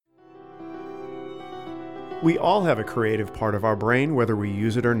We all have a creative part of our brain, whether we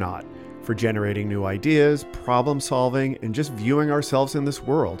use it or not, for generating new ideas, problem solving, and just viewing ourselves in this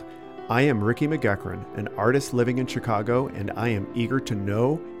world. I am Ricky McGuckran, an artist living in Chicago, and I am eager to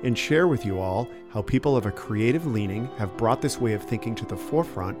know and share with you all how people of a creative leaning have brought this way of thinking to the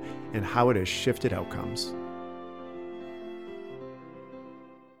forefront and how it has shifted outcomes.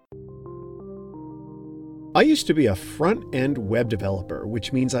 I used to be a front-end web developer,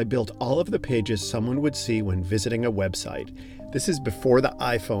 which means I built all of the pages someone would see when visiting a website. This is before the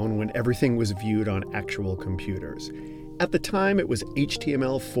iPhone, when everything was viewed on actual computers. At the time, it was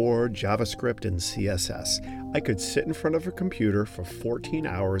HTML4, JavaScript, and CSS. I could sit in front of a computer for 14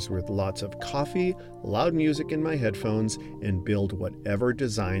 hours with lots of coffee, loud music in my headphones, and build whatever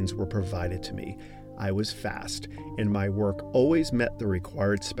designs were provided to me. I was fast, and my work always met the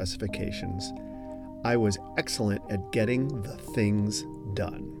required specifications. I was excellent at getting the things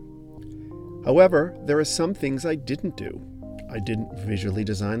done. However, there are some things I didn't do. I didn't visually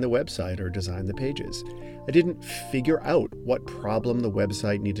design the website or design the pages. I didn't figure out what problem the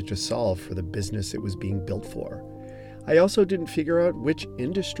website needed to solve for the business it was being built for. I also didn't figure out which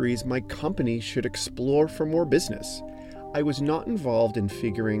industries my company should explore for more business. I was not involved in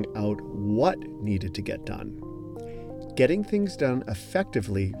figuring out what needed to get done. Getting things done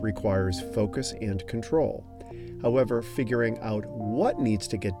effectively requires focus and control. However, figuring out what needs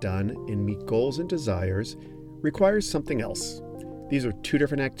to get done and meet goals and desires requires something else. These are two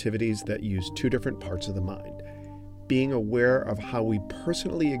different activities that use two different parts of the mind. Being aware of how we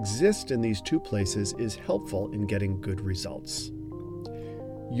personally exist in these two places is helpful in getting good results.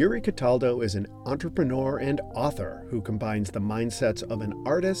 Yuri Cataldo is an entrepreneur and author who combines the mindsets of an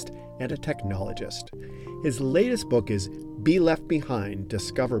artist and a technologist. His latest book is Be Left Behind: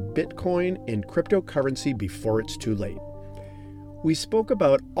 Discover Bitcoin and Cryptocurrency Before It's Too Late. We spoke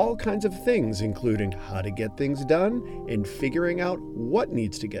about all kinds of things, including how to get things done and figuring out what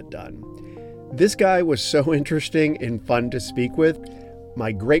needs to get done. This guy was so interesting and fun to speak with.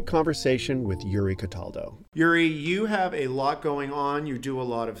 My great conversation with Yuri Cataldo. Yuri, you have a lot going on. You do a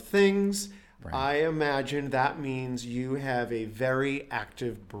lot of things. Right. I imagine that means you have a very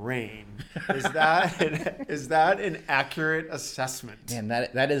active brain. Is that an accurate assessment? Man,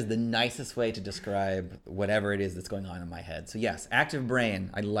 that is the nicest way to describe whatever it is that's going on in my head. So yes, active brain.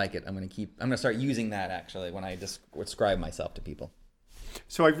 I like it. I'm going to start using that actually when I describe myself to people.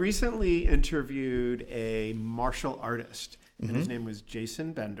 So I recently interviewed a martial artist, and his name was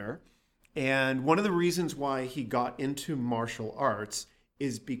Jason Bender. And one of the reasons why he got into martial arts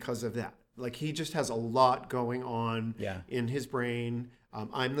is because of that. Like, he just has a lot going on in his brain.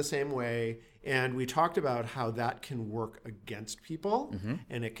 I'm the same way. And we talked about how that can work against people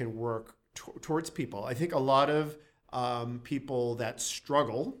and it can work towards people. I think a lot of people that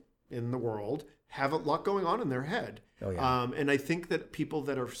struggle in the world have a lot going on in their head. Oh, yeah. And I think that people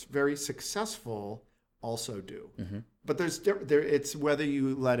that are very successful also do. But it's whether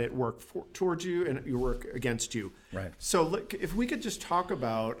you let it work towards you and you work against you. Right. So look, if we could just talk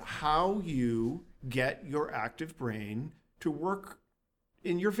about how you get your active brain to work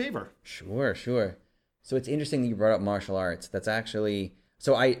in your favor. Sure. So it's interesting that you brought up martial arts. That's actually,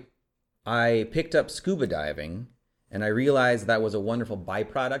 so I picked up scuba diving, and I realized that was a wonderful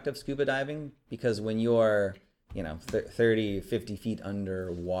byproduct of scuba diving, because when you're 30, 50 feet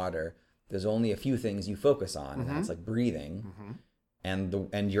underwater, there's only a few things you focus on, and that's like breathing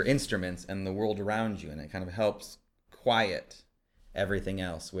and your instruments and the world around you, and it kind of helps quiet everything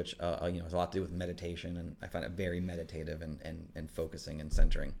else, which has a lot to do with meditation, and I find it very meditative and focusing and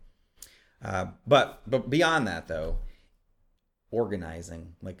centering. But beyond that, though,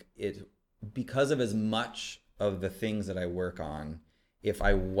 organizing, like it, because of as much of the things that I work on, if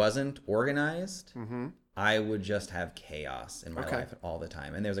I wasn't organized, I would just have chaos in my life all the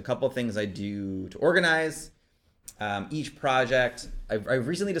time. And there's a couple of things I do to organize each project. I've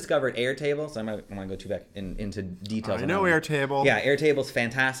recently discovered Airtable, so I want to go back into details. I know Airtable. Yeah, Airtable's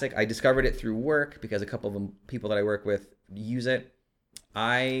fantastic. I discovered it through work because a couple of people that I work with use it.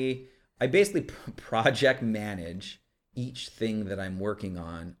 I basically project manage each thing that I'm working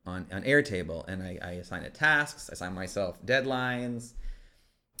on Airtable, and I assign it tasks, I assign myself deadlines,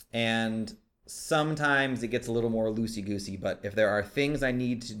 and sometimes it gets a little more loosey-goosey, but if there are things I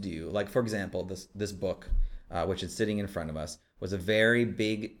need to do, like for example, this book, which is sitting in front of us, was a very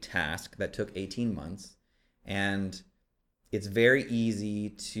big task that took 18 months, and it's very easy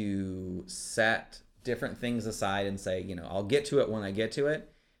to set different things aside and say, I'll get to it when I get to it.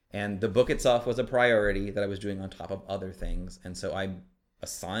 And the book itself was a priority that I was doing on top of other things. And so I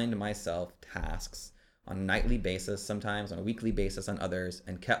assigned myself tasks on a nightly basis, sometimes on a weekly basis on others,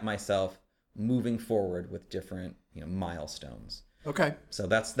 and kept myself moving forward with different, milestones. Okay. So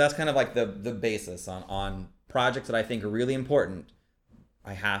that's kind of like the basis on projects that I think are really important.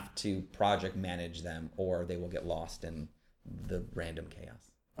 I have to project manage them, or they will get lost in the random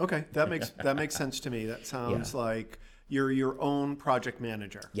chaos. Okay, that makes sense to me. That sounds like you're your own project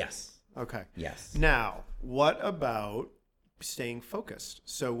manager. Yes. Okay. Yes. Now, what about staying focused?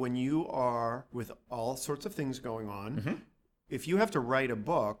 So when you are with all sorts of things going on, if you have to write a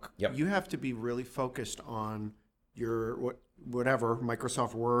book, you have to be really focused on your whatever,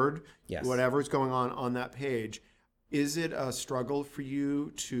 Microsoft Word, whatever's going on that page. Is it a struggle for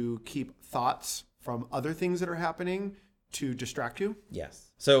you to keep thoughts from other things that are happening to distract you?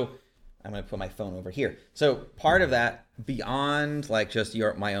 Yes. So I'm going to put my phone over here. So part of that, beyond like just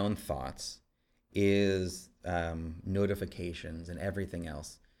my own thoughts, is notifications and everything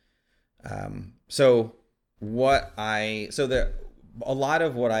else. So a lot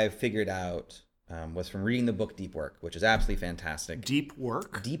of what I've figured out was from reading the book Deep Work, which is absolutely fantastic. Deep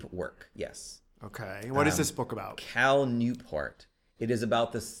Work? Deep Work, yes. Okay. What is this book about? Cal Newport. It is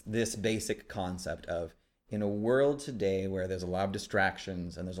about this basic concept of, in a world today where there's a lot of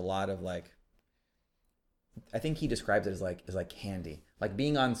distractions and there's a lot of I think he describes it as like candy. Like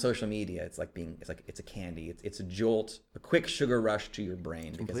being on social media, it's a candy. It's a jolt, a quick sugar rush to your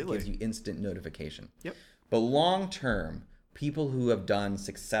brain because it gives you instant notification. Yep. But long term, people who have done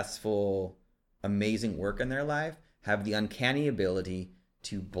successful, amazing work in their life have the uncanny ability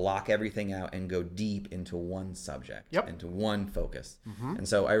to block everything out and go deep into one subject, into one focus. And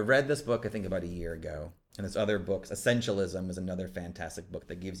so I read this book, I think about a year ago, and this other book, Essentialism, is another fantastic book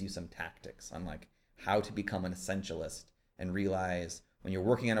that gives you some tactics on how to become an essentialist and realize when you're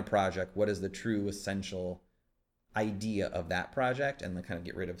working on a project, what is the true essential idea of that project, and then kind of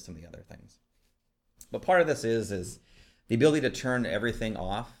get rid of some of the other things. But part of this is the ability to turn everything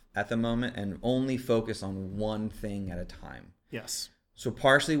off at the moment and only focus on one thing at a time. Yes. So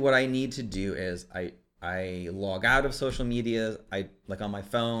partially what I need to do is I log out of social media. I on my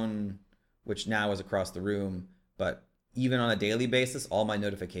phone, which now is across the room, but even on a daily basis, all my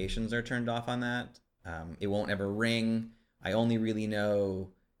notifications are turned off on that. It won't ever ring. I only really know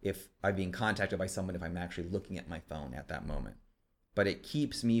if I'm being contacted by someone if I'm actually looking at my phone at that moment. But it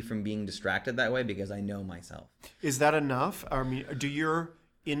keeps me from being distracted that way because I know myself. Is that enough? I mean, do your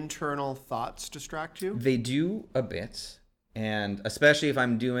internal thoughts distract you? They do a bit. And especially if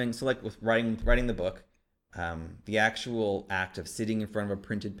I'm doing, so like with writing the book, the actual act of sitting in front of a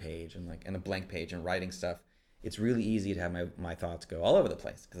printed page and a blank page and writing stuff, it's really easy to have my thoughts go all over the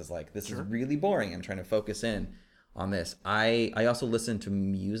place because it's this is really boring. I'm trying to focus in on this. I also listen to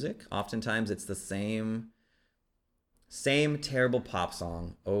music. Oftentimes it's the same terrible pop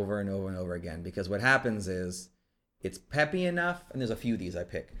song over and over and over again, because what happens is it's peppy enough, and there's a few of these I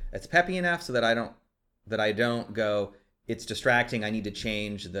pick. It's peppy enough so that I don't go, it's distracting, I need to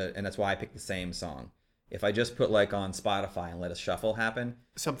change and that's why I pick the same song. If I just put on Spotify and let a shuffle happen,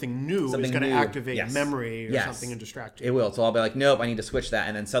 something new is going to activate memory or something and distract you. It will. So I'll be nope, I need to switch that,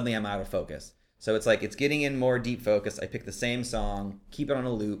 and then suddenly I'm out of focus. So it's it's getting in more deep focus. I pick the same song, keep it on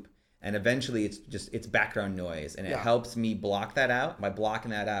a loop, and eventually it's background noise, and it helps me block that out. By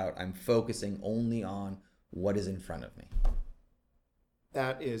blocking that out, I'm focusing only on what is in front of me.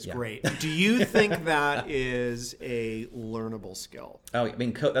 That is great. Do you think that is a learnable skill? Oh, I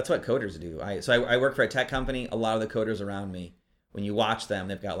mean, that's what coders do. I work for a tech company. A lot of the coders around me, when you watch them,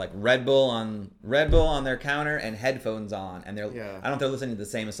 they've got Red Bull on their counter and headphones on, and I don't know if they're listening to the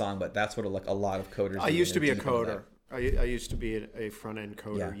same song, but that's what a lot of coders do. I used to be a coder. I used to be a front end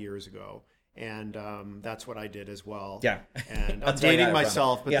coder years ago. And that's what I did as well. Yeah. And I'm dating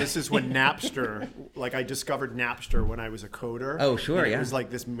myself, but this is when Napster, I discovered Napster when I was a coder. Oh, sure, It was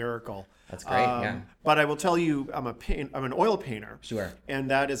this miracle. That's great, But I will tell you, I'm an oil painter. Sure. And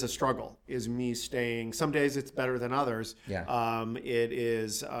that is a struggle, is me staying, some days it's better than others. Yeah. It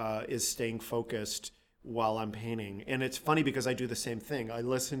is staying focused while I'm painting. And it's funny because I do the same thing. I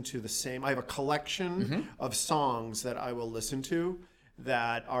have a collection of songs that I will listen to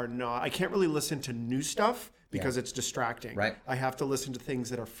that are not, I can't really listen to new stuff because it's distracting. Right. I have to listen to things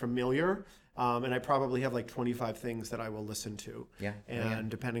that are familiar. And I probably have 25 things that I will listen to. Yeah. And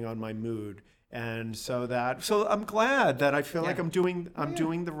depending on my mood. And so I'm glad that I feel like I'm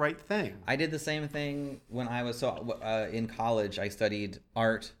doing the right thing. I did the same thing when I was in college. I studied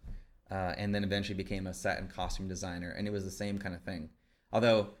art and then eventually became a set and costume designer. And it was the same kind of thing.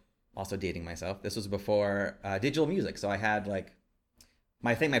 Although, also dating myself, this was before digital music. So I had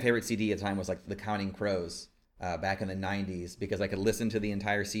my favorite CD at the time was The Counting Crows back in the 90s, because I could listen to the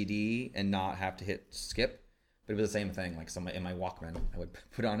entire CD and not have to hit skip. But it was the same thing. In my Walkman, I would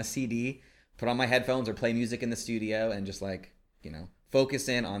put on a CD, put on my headphones or play music in the studio and just focus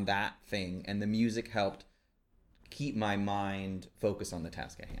in on that thing. And the music helped keep my mind focused on the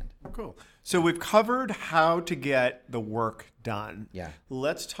task at hand. Cool. So we've covered how to get the work done. Yeah.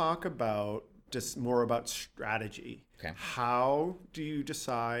 Let's talk about just more about strategy. Okay. How do you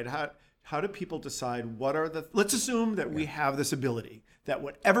decide, how do people decide let's assume that we have this ability, that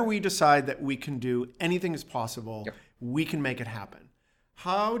whatever we decide that we can do, anything is possible, we can make it happen.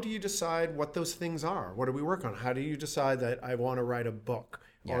 How do you decide what those things are? What do we work on? How do you decide that I want to write a book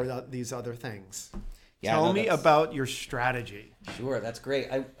or these other things? Tell me about your strategy. Sure, that's great.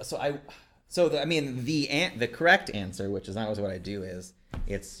 The correct answer, which is not always what I do, is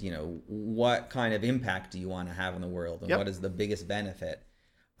it's what kind of impact do you want to have in the world, and what is the biggest benefit?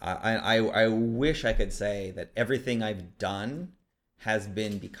 I wish I could say that everything I've done has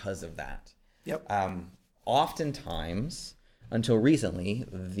been because of that. Yep. Oftentimes, until recently,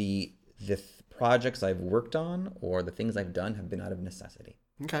 the projects I've worked on or the things I've done have been out of necessity.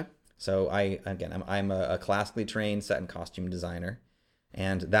 Okay. So I'm a classically trained set and costume designer,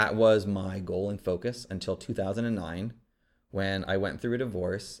 and that was my goal and focus until 2009, when I went through a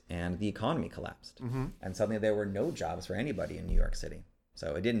divorce and the economy collapsed, and suddenly there were no jobs for anybody in New York City.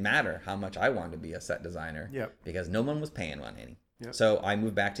 So it didn't matter how much I wanted to be a set designer, because no one was paying on any. Yep. So I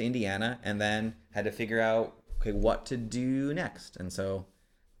moved back to Indiana and then had to figure out what to do next. And so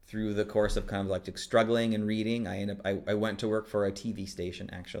through the course of kind of struggling and reading, I went to work for a TV station,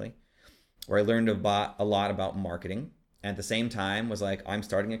 actually, where I learned a lot about marketing. And at the same time was I'm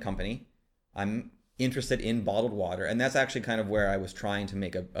starting a company. I'm interested in bottled water. And that's actually kind of where I was trying to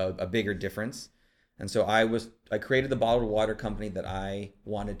make a bigger difference. And so I created the bottled water company that I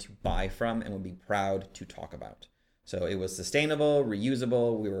wanted to buy from and would be proud to talk about. So it was sustainable,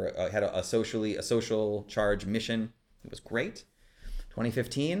 reusable. We had a social charge mission. It was great.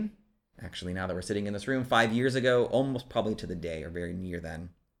 2015, actually, now that we're sitting in this room, 5 years ago, almost probably to the day or very near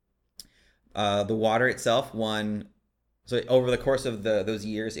then, the water itself won. So over the course of those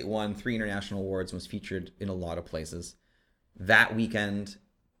years, it won 3 international awards and was featured in a lot of places. That weekend,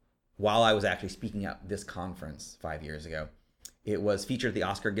 while I was actually speaking at this conference 5 years ago, it was featured at the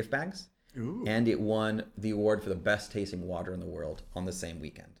Oscar gift bags. Ooh. And it won the award for the best tasting water in the world on the same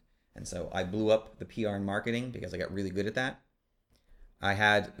weekend. And so I blew up the PR and marketing because I got really good at that. I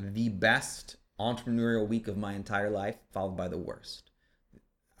had the best entrepreneurial week of my entire life, followed by the worst.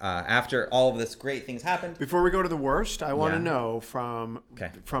 After all of this great things happened. Before we go to the worst, I want to know from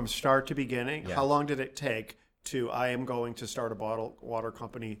start to beginning, how long did it take I am going to start a bottled water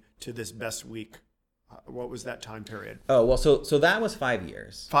company to this best week? What was that time period? Oh, well, so that was 5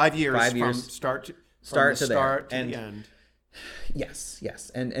 years. 5 years from start to the end.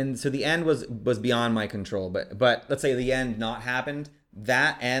 Yes. And so the end was beyond my control, but let's say the end not happened.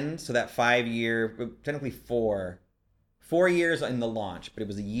 That end, so that 5 year, technically 4 years in the launch, but it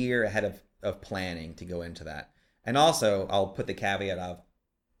was a year ahead of planning to go into that. And also, I'll put the caveat of,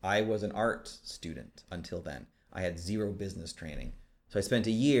 I was an art student until then. I had 0 business training. So I spent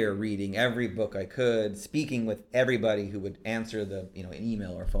a year reading every book I could, speaking with everybody who would answer an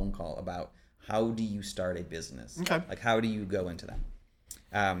email or phone call about how do you start a business? Okay. How do you go into that?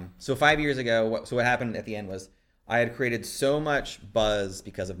 So 5 years ago, what happened at the end was I had created so much buzz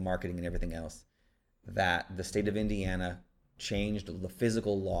because of marketing and everything else that the state of Indiana changed the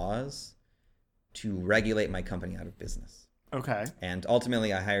physical laws to regulate my company out of business. Okay. And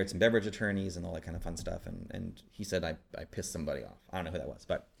ultimately, I hired some beverage attorneys and all that kind of fun stuff. And he said I pissed somebody off. I don't know who that was.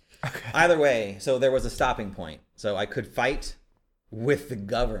 But either way, so there was a stopping point. So I could fight with the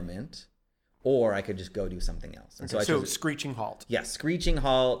government, or I could just go do something else. And so screeching halt. Yeah, screeching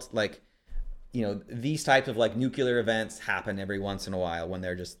halt. These types of nuclear events happen every once in a while when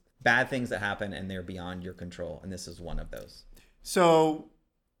they're just bad things that happen and they're beyond your control. And this is one of those. So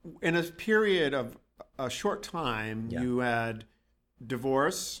in a period of a short time, you had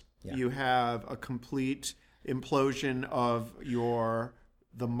divorce, you have a complete implosion of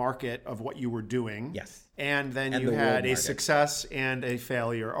the market of what you were doing. Yes. And then you had a success and a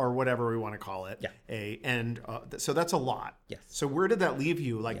failure, or whatever we want to call it. Yeah. So that's a lot. Yes. So where did that leave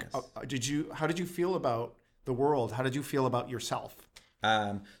you? How did you feel about the world? How did you feel about yourself?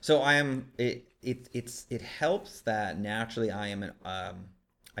 So I am. It helps that naturally I am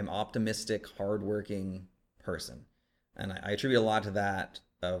I'm optimistic, hardworking person, and I attribute a lot to that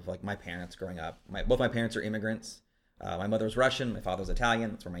of my parents growing up. Both my parents are immigrants. My mother was Russian, my father was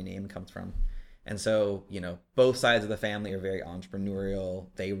Italian. That's where my name comes from. And so, both sides of the family are very entrepreneurial.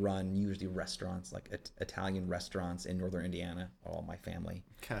 They run usually restaurants, Italian restaurants in northern Indiana, all my family.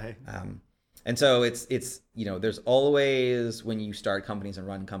 Okay. And so it's there's always, when you start companies and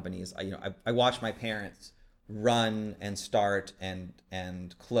run companies, I watch my parents run and start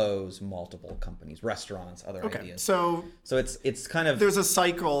and close multiple companies, restaurants, other ideas. So it's kind of, there's a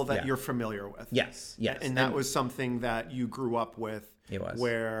cycle that Yeah. you're familiar with. yes. And that was something that you grew up with. It was.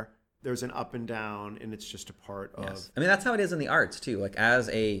 Where there's an up and down, and it's just a part of. Yes. I mean, that's how it is in the arts too. Like, as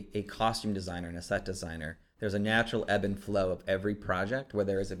a costume designer and a set designer, there's a natural ebb and flow of every project, where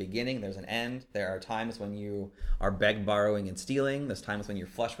there is a beginning, there's an end. There are times when you are borrowing and stealing. There's times when you're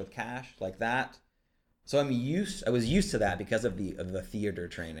flush with cash, like that. So I was used to that because of the theater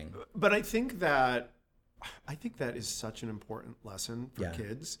training. But I think that is such an important lesson for Yeah.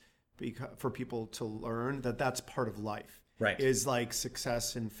 kids, for people to learn that that's part of life. Right. Is like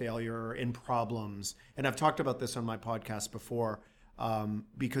success and failure and problems. And I've talked about this on my podcast before,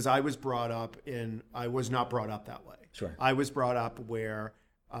 because I was not brought up that way. Sure. I was brought up where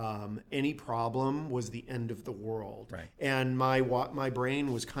any problem was the end of the world. Right. And my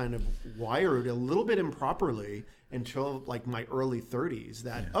brain was kind of wired a little bit improperly until like my early 30s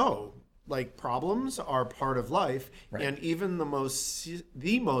that, like problems are part of life. Right. And even the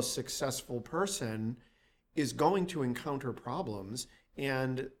most successful person is going to encounter problems,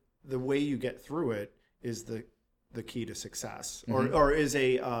 and the way you get through it is the key to success, or is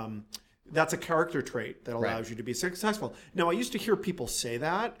that's a character trait that allows you to be successful. Now, I used to hear people say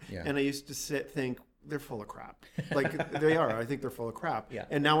that, and I used to think they're full of crap. Like they are. I think they're full of crap. Yeah.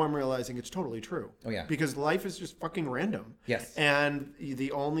 And now I'm realizing it's totally true. Oh, yeah. Because life is just fucking random. Yes. And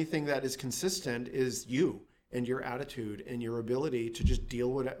the only thing that is consistent is you and your attitude and your ability to just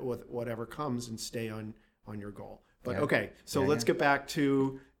deal with whatever comes and stay on your goal. But okay, so let's get back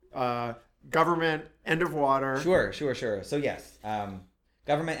to government, end of water. Sure. So yes,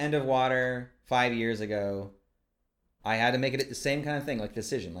 government, end of water, 5 years ago. I had to make it the same kind of thing, like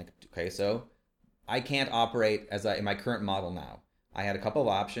decision. Like, okay, so I can't operate in my current model now. I had a couple of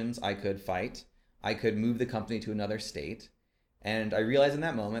options. I could fight. I could move the company to another state. And I realized in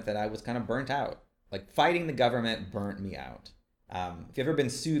that moment that I was kind of burnt out. Like, fighting the government burnt me out. If you've ever been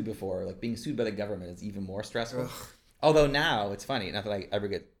sued before, like being sued by the government is even more stressful. Ugh. Although now it's funny, not that I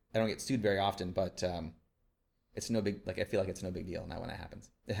don't get sued very often, but it's no big, like I feel like it's no big deal now when it happens.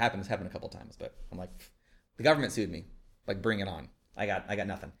 It's happened a couple times, but I'm like, the government sued me, like bring it on. I got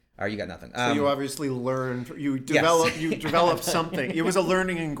nothing. Or you got nothing. So you obviously learned, you developed something. It was a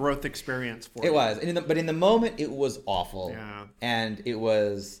learning and growth experience for you. It was, but in the moment it was awful. Yeah. And it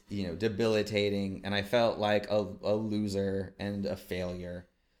was, debilitating, and I felt like a loser and a failure,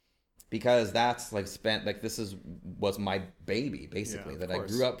 because that's like was my baby basically, that I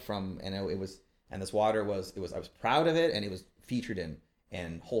grew up from, and this water was I was proud of it, and it was featured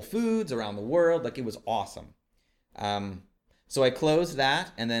in Whole Foods around the world. Like, it was awesome. So I closed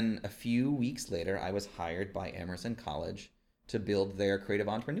that, and then a few weeks later, I was hired by Emerson College to build their creative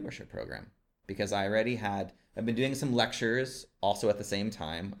entrepreneurship program, because I've been doing some lectures also at the same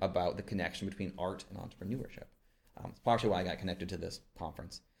time about the connection between art and entrepreneurship. It's partially why I got connected to this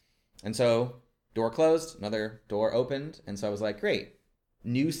conference. And so, door closed, another door opened, and so I was like, great,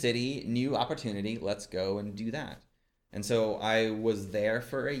 new city, new opportunity, let's go and do that. And so I was there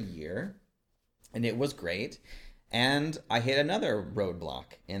for a year, and it was great. And I hit another roadblock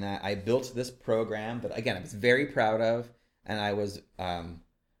in that I built this program that, again, I was very proud of, and I was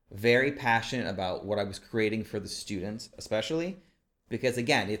very passionate about what I was creating for the students, especially because,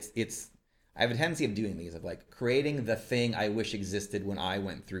 again, I have a tendency of doing these, of like creating the thing I wish existed when I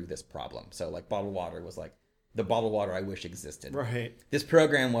went through this problem. So like bottled water was like the bottled water I wish existed. Right. This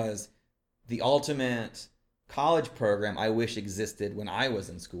program was the ultimate college program I wish existed when I was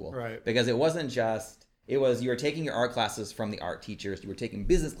in school. Right. Because it wasn't just... you were taking your art classes from the art teachers. You were taking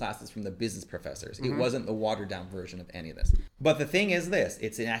business classes from the business professors. Mm-hmm. It wasn't the watered down version of any of this. But the thing is this,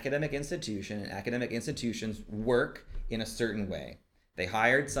 it's an academic institution, and academic institutions work in a certain way. They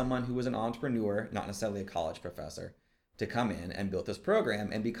hired someone who was an entrepreneur, not necessarily a college professor, to come in and build this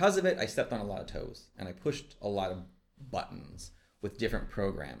program. And because of it, I stepped on a lot of toes, and I pushed a lot of buttons with different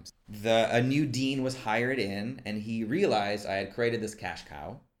programs. A new dean was hired in, and he realized I had created this cash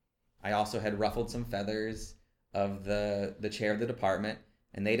cow. I also had ruffled some feathers of the chair of the department,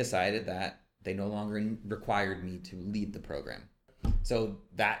 and they decided that they no longer required me to lead the program. So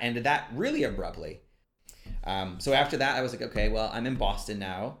that ended that really abruptly. So after that, I was like, okay, well, I'm in Boston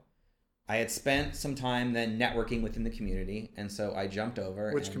now. I had spent some time then networking within the community, and so I jumped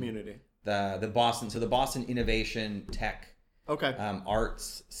over. Which community? The Boston Innovation Tech okay.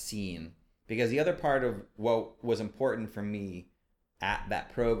 Arts scene. Because the other part of what was important for me at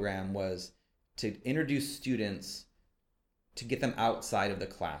that program was to introduce students to get them outside of the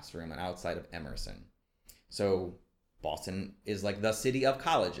classroom and outside of Emerson. So Boston is like the city of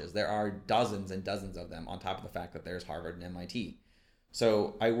colleges. There are dozens and dozens of them, on top of the fact that there's Harvard and MIT.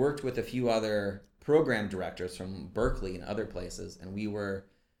 So I worked with a few other program directors from Berkeley and other places, and we were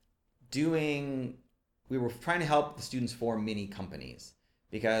trying to help the students form mini companies,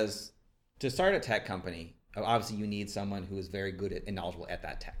 because to start a tech company, obviously you need someone who is very good at and knowledgeable at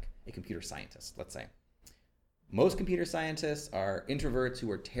that tech, a computer scientist, let's say. Most computer scientists are introverts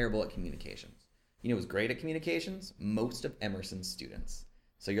who are terrible at communications. You know who's great at communications? Most of Emerson's students.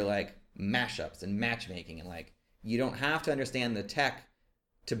 So you're like mashups and matchmaking, and like you don't have to understand the tech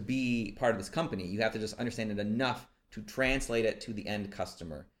to be part of this company. You have to just understand it enough to translate it to the end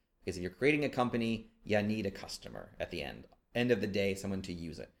customer. Because if you're creating a company, you need a customer at the end of the day, someone to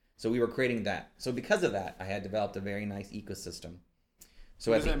use it. So we were creating that. So because of that, I had developed a very nice ecosystem.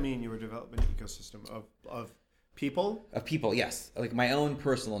 So what does that mean, you were developing an ecosystem of people? Of people, yes. Like my own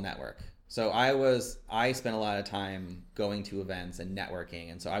personal network. So I spent a lot of time going to events and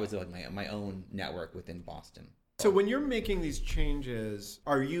networking. And so I was like my own network within Boston. So when you're making these changes,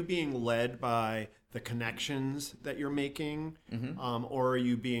 are you being led by the connections that you're making? Or are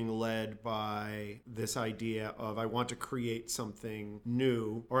you being led by this idea of, I want to create something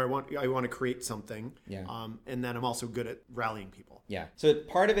new, or I want to create something, and then I'm also good at rallying people? Yeah. So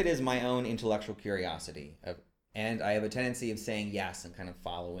part of it is my own intellectual curiosity, and I have a tendency of saying yes and kind of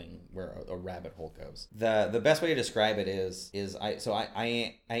following where a rabbit hole goes. The best way to describe it is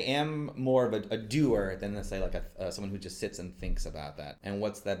I am more of a doer than, let's say, like someone who just sits and thinks about that. And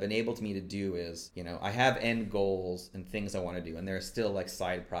what's that been able to me to do is, I have end goals and things I want to do, and there are still like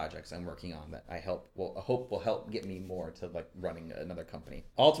side projects I'm working on that I hope will help get me more to like running another company.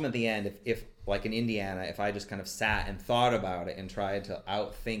 Ultimately, at the end, if like in Indiana, if I just kind of sat and thought about it and tried to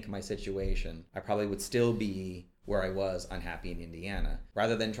outthink my situation, I probably would still be where I was unhappy in Indiana.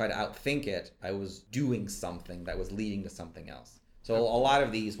 Rather than try to outthink it, I was doing something that was leading to something else. So a lot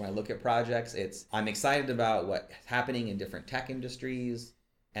of these, when I look at projects, I'm excited about what's happening in different tech industries,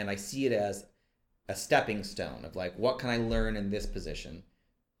 and I see it as a stepping stone of like, what can I learn in this position?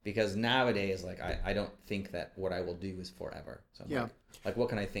 Because nowadays, like I don't think that what I will do is forever. So like what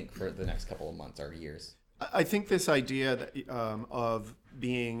can I think for the next couple of months or years? I think this idea that, of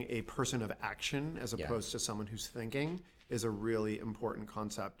being a person of action as opposed to someone who's thinking is a really important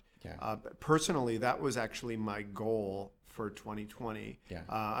concept. Personally, that was actually my goal for 2020.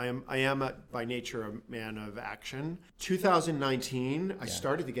 I am by nature a man of action. 2019, I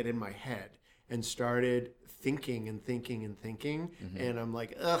started to get in my head and started thinking, and I'm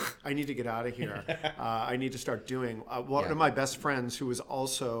like, I need to get out of here. I need to start doing. One of my best friends, who was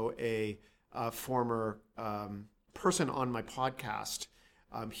also a former person on my podcast,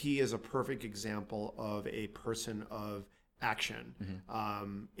 he is a perfect example of a person of action.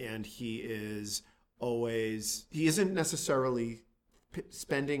 And he isn't necessarily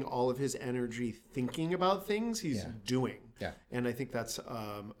spending all of his energy thinking about things. He's doing. And I think that's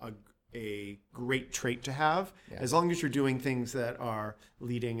a great trait to have, as long as you're doing things that are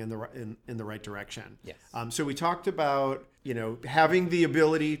leading in the right direction. So we talked about having the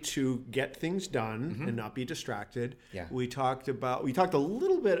ability to get things done and not be distracted. We talked a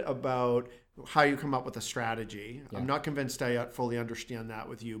little bit about how you come up with a strategy. I'm not convinced I fully understand that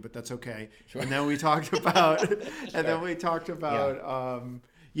with you, but that's okay. And then we talked about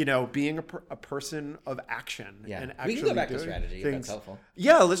being a person of action and actually we can go back to strategy if that's helpful.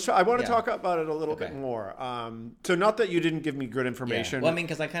 Yeah, let's try. I want to talk about it a little bit more. So not that you didn't give me good information. Well, I mean,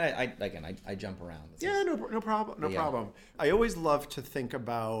 because I jump around. No problem. I always love to think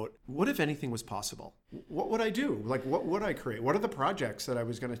about, what if anything was possible? What would I do? Like, what would I create? What are the projects that I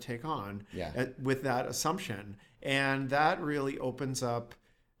was going to take on with that assumption? And that really opens up,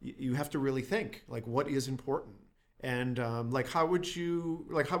 you have to really think, like, what is important? And how would you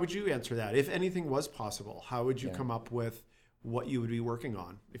answer that? If anything was possible, how would you come up with what you would be working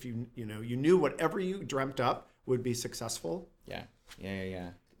on if you knew whatever you dreamt up would be successful? Yeah.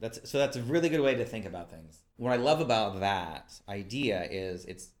 That's a really good way to think about things. What I love about that idea is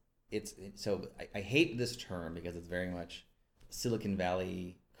so I hate this term because it's very much Silicon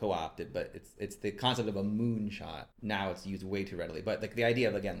Valley co-opted, but it's the concept of a moonshot. Now it's used way too readily. But like the idea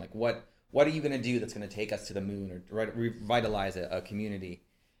of, again, like what are you going to do that's going to take us to the moon or revitalize a community?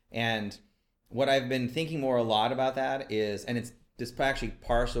 And what I've been thinking a lot about that is, and it's just actually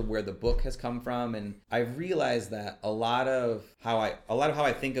partial of where the book has come from, and I've realized that a lot of how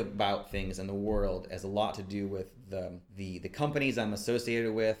I think about things in the world has a lot to do with the companies I'm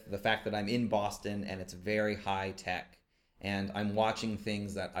associated with, the fact that I'm in Boston and it's very high tech, and I'm watching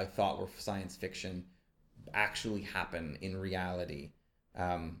things that I thought were science fiction actually happen in reality,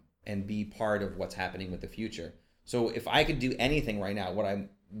 and be part of what's happening with the future. So if I could do anything right now,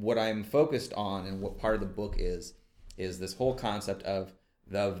 what I'm focused on, and what part of the book is this whole concept of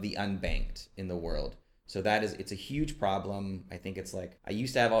the unbanked in the world. So it's a huge problem. I think it's like, I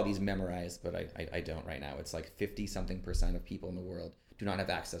used to have all these memorized, but I don't right now. It's like 50-something% of people in the world do not have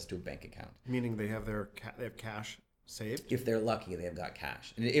access to a bank account. Meaning they have they have cash saved? If they're lucky, they have got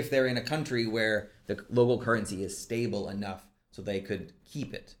cash. And if they're in a country where the local currency is stable enough so they could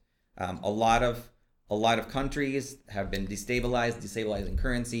keep it. A lot of countries have been destabilizing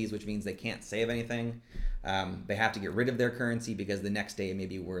currencies, which means they can't save anything. They have to get rid of their currency because the next day it may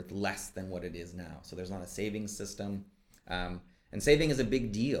be worth less than what it is now. So there's not a savings system. And saving is a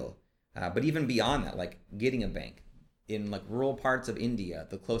big deal. But even beyond that, like getting a bank. In like rural parts of India,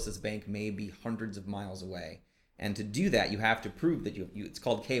 the closest bank may be hundreds of miles away. And to do that, you have to prove that it's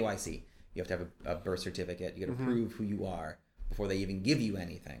called KYC. You have to have a birth certificate. You got to prove who you are before they even give you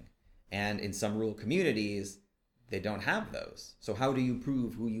anything. And in some rural communities, they don't have those. So how do you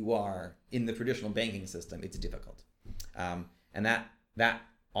prove who you are in the traditional banking system? It's difficult. And that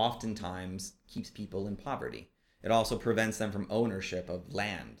oftentimes keeps people in poverty. It also prevents them from ownership of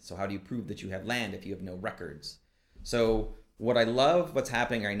land. So how do you prove that you have land if you have no records? So what I love what's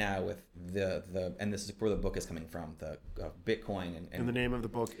happening right now with and this is where the book is coming from, the Bitcoin. And the name of the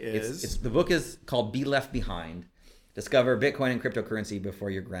book is? The book is called Be Left Behind. Discover Bitcoin and cryptocurrency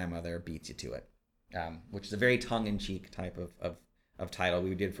before your grandmother beats you to it, which is a very tongue-in-cheek type of title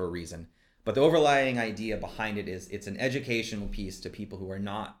we did for a reason. But the overlying idea behind it is it's an educational piece to people who are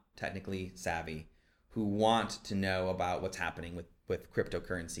not technically savvy, who want to know about what's happening with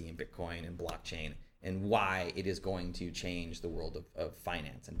cryptocurrency and Bitcoin and blockchain, and why it is going to change the world of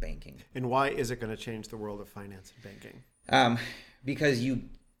finance and banking. And why is it going to change the world of finance and banking? Because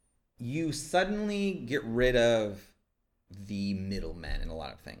you suddenly get rid of the middlemen in a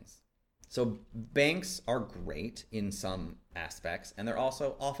lot of things. So banks are great in some aspects, and they're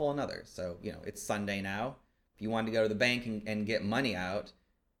also awful in others. So, it's Sunday now. If you want to go to the bank and get money out,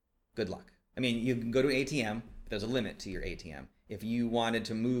 good luck. I mean, you can go to an ATM, but there's a limit to your ATM. If you wanted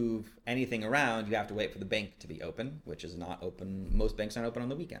to move anything around, you have to wait for the bank to be open, which is not open. Most banks aren't open on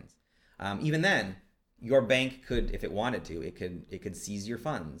the weekends. Even then, your bank could, if it wanted to, it could seize your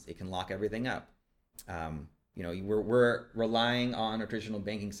funds. It can lock everything up. We're relying on a traditional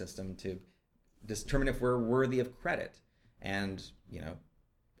banking system to determine if we're worthy of credit, and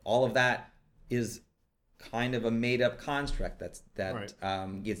all of that is kind of a made-up construct that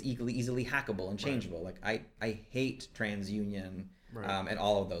right. Gets easily hackable and changeable. Right. Like I hate TransUnion right. And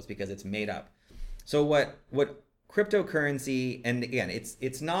all of those because it's made up. So what cryptocurrency, and again,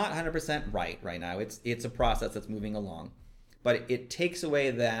 it's not 100% right now. It's a process that's moving along, but it takes away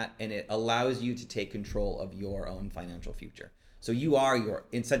that and it allows you to take control of your own financial future. So you are your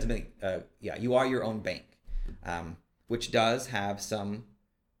you are your own bank, which does have some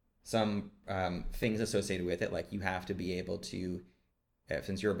things associated with it, like you have to be able to,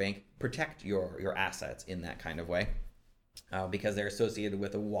 since you're a bank, protect your assets in that kind of way, because they're associated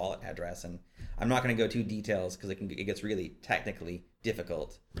with a wallet address. And I'm not going to go too details because it gets really technically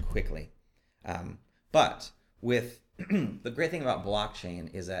difficult quickly. But with the great thing about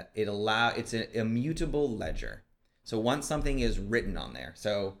blockchain is that it's an immutable ledger. So once something is written on there,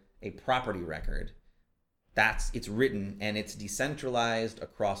 so a property record, it's written and it's decentralized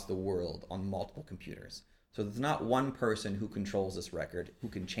across the world on multiple computers. So there's not one person who controls this record who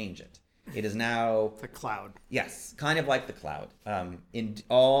can change it. It is now the cloud. Yes, kind of like the cloud, in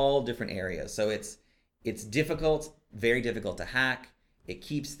all different areas. So it's difficult, very difficult to hack. It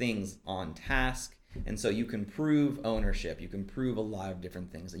keeps things on task, and so you can prove ownership. You can prove a lot of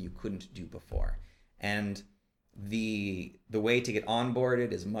different things that you couldn't do before. And the way to get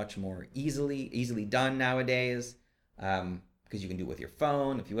onboarded is much more easily done nowadays, because you can do it with your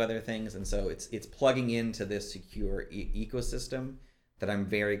phone, a few other things, and so it's plugging into this secure ecosystem that I'm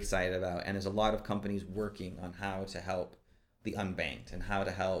very excited about. And there's a lot of companies working on how to help the unbanked and how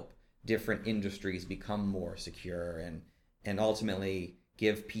to help different industries become more secure and ultimately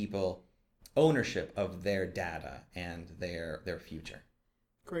give people ownership of their data and their future.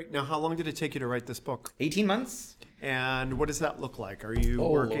 Great. Now, how long did it take you to write this book? 18 months. And what does that look like? Are you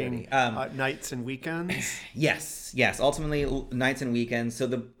working nights and weekends? Yes. Ultimately, nights and weekends. So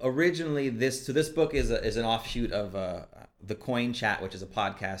this book is an offshoot of the Coin Chat, which is a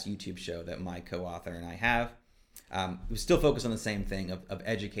podcast YouTube show that my co-author and I have. We still focus on the same thing of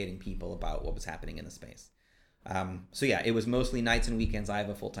educating people about what was happening in the space. It was mostly nights and weekends. I have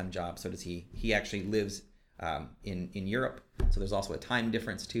a full-time job, so does he. He actually lives in Europe, so there's also a time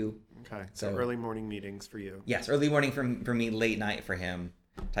difference too. Okay. So early morning meetings for you. Yes, early morning for me, late night for him,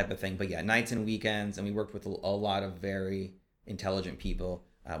 type of thing. But yeah, nights and weekends, and we worked with a lot of very intelligent people.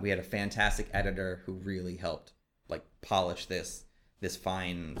 We had a fantastic editor who really helped like polish this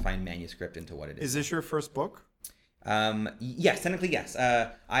fine manuscript into what it is. Is this your first book? Yes, technically yes.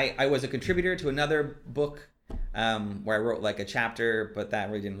 I was a contributor to another book where I wrote like a chapter, but that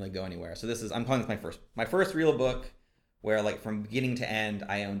really didn't really go anywhere. So I'm calling this my first real book, where like from beginning to end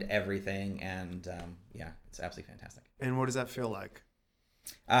I owned everything, and yeah, it's absolutely fantastic. And what does that feel like?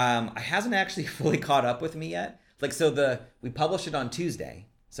 It hasn't actually fully caught up with me yet. Like, so we published it on Tuesday,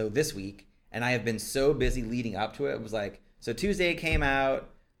 so this week, and I have been so busy leading up to it. It was like, so Tuesday came out,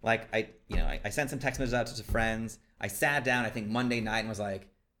 like I sent some text messages out to some friends. I sat down, I think Monday night, and was like,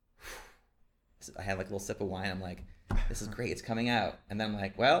 I had like a little sip of wine. I'm like, this is great, it's coming out. And then I'm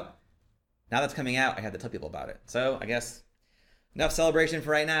like, well, now that's coming out, I have to tell people about it. So I guess enough celebration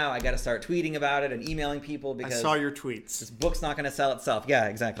for right now. I got to start tweeting about it and emailing people, because I saw your tweets. This book's not going to sell itself. Yeah,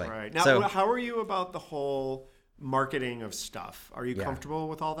 exactly. All right. Now, how are you about the whole marketing of stuff? Are you comfortable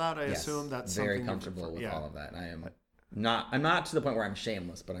with all that? I assume that's very something comfortable with all of that. I'm not to the point where I'm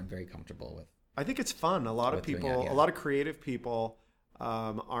shameless, but I'm very comfortable with. I think it's fun. A lot of people, a lot of creative people,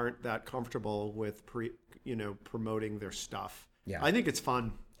 aren't that comfortable with promoting their stuff. Yeah, I think it's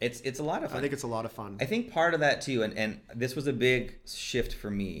fun. It's a lot of fun. I think it's a lot of fun. I think part of that too, and this was a big shift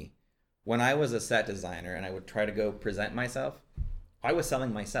for me when I was a set designer and I would try to go present myself. I was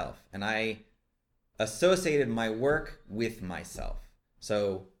selling myself, and I associated my work with myself.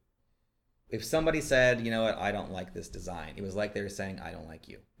 So if somebody said, you know what, I don't like this design, it was like they were saying, I don't like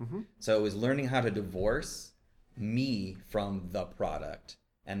you. Mm-hmm. So it was learning how to divorce me from the product.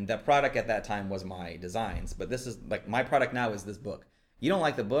 And the product at that time was my designs. But this is like, my product now is this book. You don't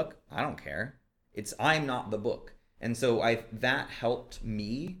like the book? I don't care. I'm not the book. And so that helped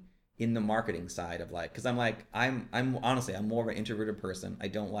me in the marketing side of like, because I'm honestly, I'm more of an introverted person. I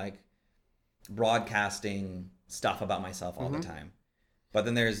don't like broadcasting stuff about myself all the time. But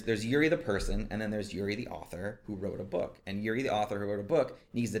then there's Yuri the person, and then there's Yuri the author who wrote a book. And Yuri the author who wrote a book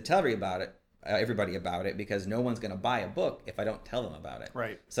needs to tell everybody about it, because no one's going to buy a book if I don't tell them about it.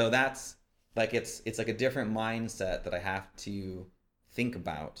 Right. So that's like, it's like a different mindset that I have to think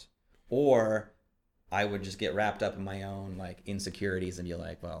about, or I would just get wrapped up in my own like insecurities and be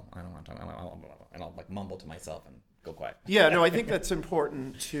like, well, I don't want to talk, and I'll like mumble to myself and go quiet. Yeah, no, I think that's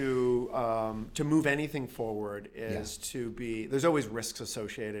important to move anything forward is to be, there's always risks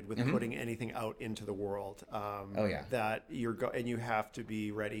associated with putting anything out into the world. That and you have to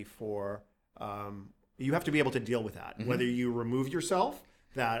be ready for, you have to be able to deal with that. Whether you remove yourself,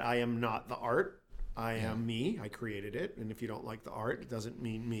 that I am not the art, I am me. I created it, and if you don't like the art, it doesn't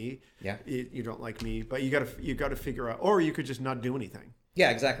mean me. Yeah, you don't like me, but you got to figure out, or you could just not do anything. Yeah,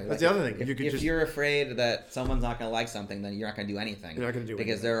 exactly. That's the other thing. If you're afraid that someone's not going to like something, then you're not going to do anything. You're not going to do anything.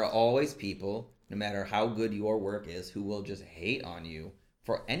 Because there are always people, no matter how good your work is, who will just hate on you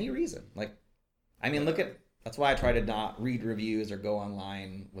for any reason. Like, I mean, that's why I try to not read reviews or go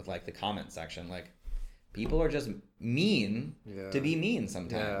online with like the comment section. Like, people are just mean to be mean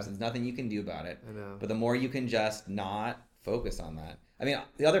sometimes. Yeah. There's nothing you can do about it. I know. But the more you can just not focus on that. I mean,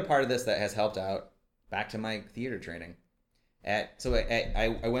 the other part of this that has helped out, back to my theater training. I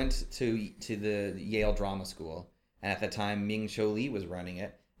went to the Yale Drama School, and at the time Ming-Cho Lee was running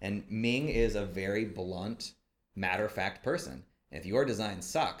it, and Ming is a very blunt, matter-of-fact person. And if your design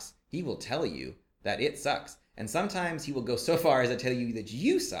sucks, he will tell you that it sucks. And sometimes he will go so far as to tell you that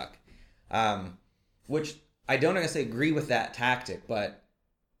you suck. Which I don't necessarily agree with that tactic, but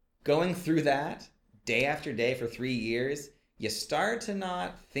going through that day after day for 3 years, you start to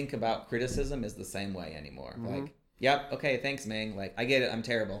not think about criticism as the same way anymore. Like, yep, okay, thanks, Ming. Like, I get it, I'm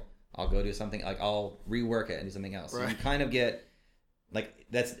terrible. I'll go do something, like, I'll rework it and do something else. Right. So you kind of get, like,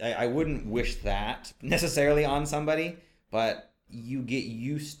 I wouldn't wish that necessarily on somebody, but you get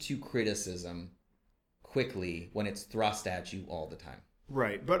used to criticism quickly when it's thrust at you all the time.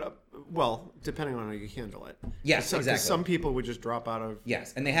 Right, but well, depending on how you handle it. Yes, exactly. Some people would just drop out of.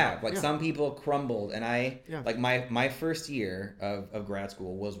 Yes, and they have. Like some people crumbled, and like my first year of grad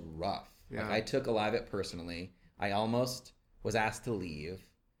school was rough. Yeah. Like I took a lot of it personally. I almost was asked to leave,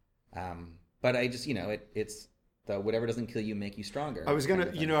 but I just it's the whatever doesn't kill you make you stronger. I was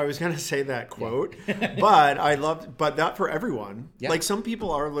gonna say that quote, but not for everyone. Yeah. Like some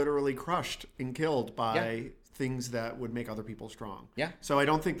people are literally crushed and killed by things that would make other people strong. Yeah. So I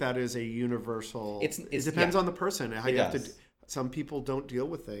don't think that is a universal. It depends on the person. How you have to. Some people don't deal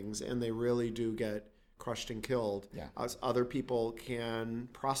with things, and they really do get crushed and killed. Yeah. Other people can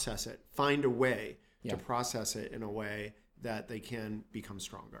process it, find a way to process it in a way that they can become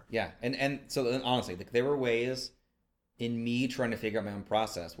stronger. Yeah. And so then honestly, like, there were ways in me trying to figure out my own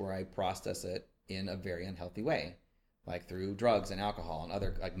process where I process it in a very unhealthy way, like through drugs and alcohol and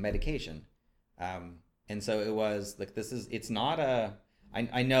other like medication. And so it was like, it's not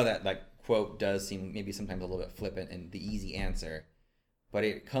I know that like quote does seem maybe sometimes a little bit flippant and the easy answer, but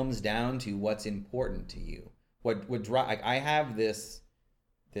it comes down to what's important to you. What would drive, like, I have this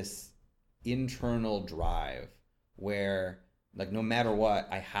internal drive where like no matter what,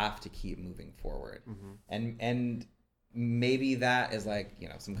 I have to keep moving forward. Mm-hmm. And maybe that is like, you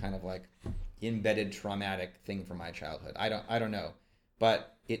know, some kind of like embedded traumatic thing from my childhood. I don't know.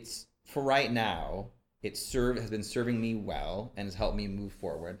 But it's, for right now, has been serving me well and has helped me move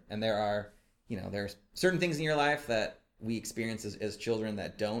forward. And there's certain things in your life that we experience as children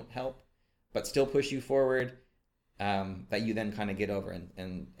that don't help, but still push you forward, that you then kind of get over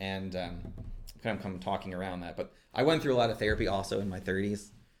and kind of come talking around that. But I went through a lot of therapy also in my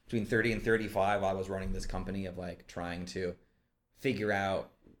 30s. Between 30 and 35, I was running this company of like trying to figure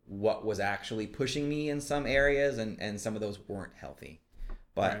out what was actually pushing me in some areas, and some of those weren't healthy.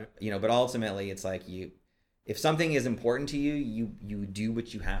 But right. But ultimately it's like if something is important to you, you do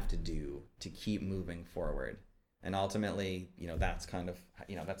what you have to do to keep moving forward. And ultimately, that's kind of,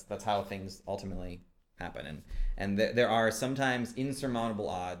 that's how things ultimately happen. And there are sometimes insurmountable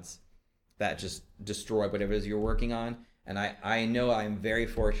odds that just destroy whatever it is you're working on. And I know I'm very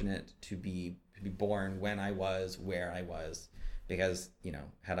fortunate to be born when I was where I was, because,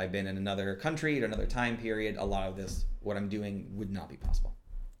 had I been in another country or another time period, a lot of this, what I'm doing, would not be possible.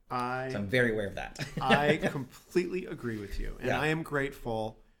 So I'm very aware of that. I completely agree with you. And Yeah. I am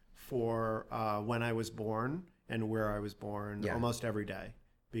grateful for when I was born and where I was born almost every day,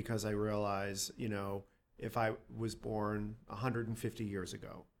 because I realize, if I was born 150 years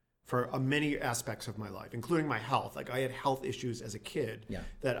ago, for many aspects of my life, including my health, like I had health issues as a kid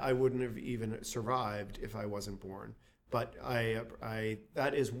that I wouldn't have even survived if I wasn't born. But I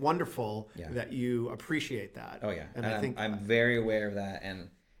that is wonderful that you appreciate that. Oh yeah, and I think I'm very aware of that,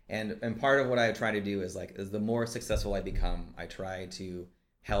 and part of what I try to do is the more successful I become, I try to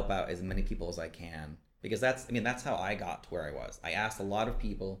help out as many people as I can, because that's how I got to where I was. I asked a lot of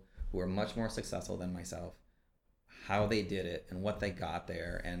people who are much more successful than myself how they did it and what they got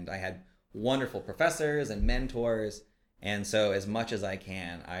there, and I had wonderful professors and mentors. And so as much as I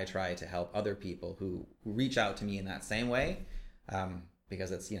can, I try to help other people who reach out to me in that same way,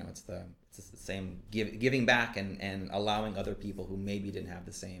 because it's the same giving back and allowing other people who maybe didn't have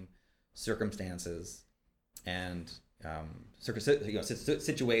the same circumstances and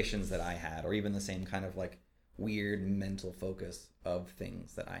situations that I had, or even the same kind of like weird mental focus of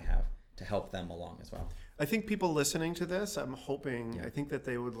things that I have, to help them along as well. I think people listening to this, I think that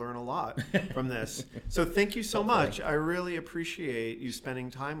they would learn a lot from this. So thank you so much. I really appreciate you spending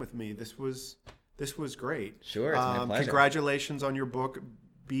time with me. This was great. Sure, it's my pleasure. Congratulations on your book,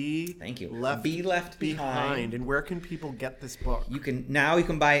 Thank you. Be Left Behind. And where can people get this book? You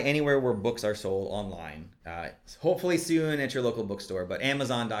can buy it anywhere where books are sold online. Hopefully soon at your local bookstore, but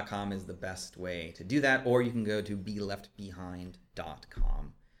Amazon.com is the best way to do that, or you can go to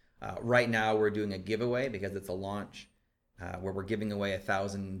BeLeftBehind.com. Right now we're doing a giveaway because it's a launch, where we're giving away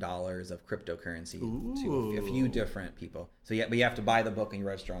 $1,000 of cryptocurrency to a few different people. So but you have to buy the book and you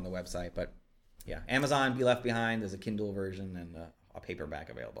register on the website. But yeah, Amazon, Be Left Behind. There's a Kindle version and a paperback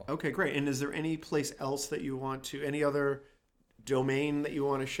available. Okay, great. And is there any place else that you want to, any other domain that you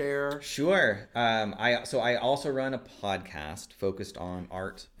want to share? Sure. I also run a podcast focused on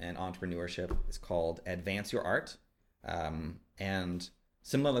art and entrepreneurship. It's called Advance Your Art. And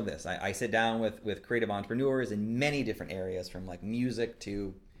similar to this, I sit down with creative entrepreneurs in many different areas, from like music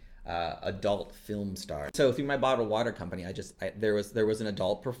to adult film stars. So through my bottled water company, there was an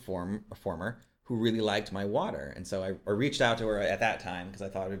adult performer who really liked my water, and so I reached out to her at that time because I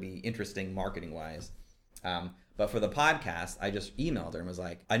thought it would be interesting marketing wise. But for the podcast, I just emailed her and was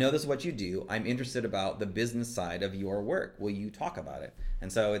like, I know this is what you do. I'm interested about the business side of your work. Will you talk about it? And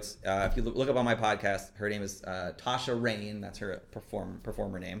so it's, if you look up on my podcast, her name is Tasha Rain. That's her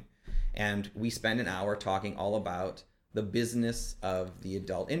performer name. And we spend an hour talking all about the business of the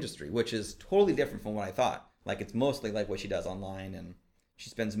adult industry, which is totally different from what I thought. Like, it's mostly like what she does online, and she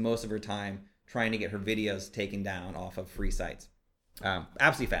spends most of her time trying to get her videos taken down off of free sites.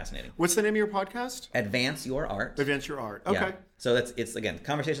 Absolutely fascinating. What's the name of your podcast? Advance Your Art. Advance Your Art. Okay. Yeah. So it's again,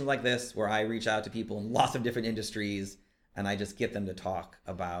 conversations like this where I reach out to people in lots of different industries and I just get them to talk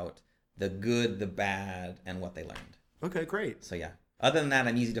about the good, the bad, and what they learned. Okay, great. So yeah. Other than that,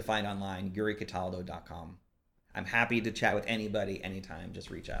 I'm easy to find online, yuricataldo.com. I'm happy to chat with anybody anytime. Just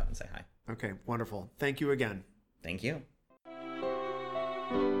reach out and say hi. Okay, wonderful. Thank you again. Thank you.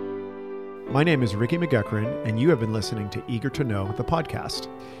 My name is Ricky McGuckran, and you have been listening to Eager to Know, the podcast.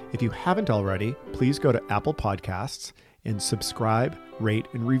 If you haven't already, please go to Apple Podcasts and subscribe, rate,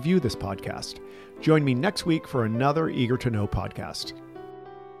 and review this podcast. Join me next week for another Eager to Know podcast.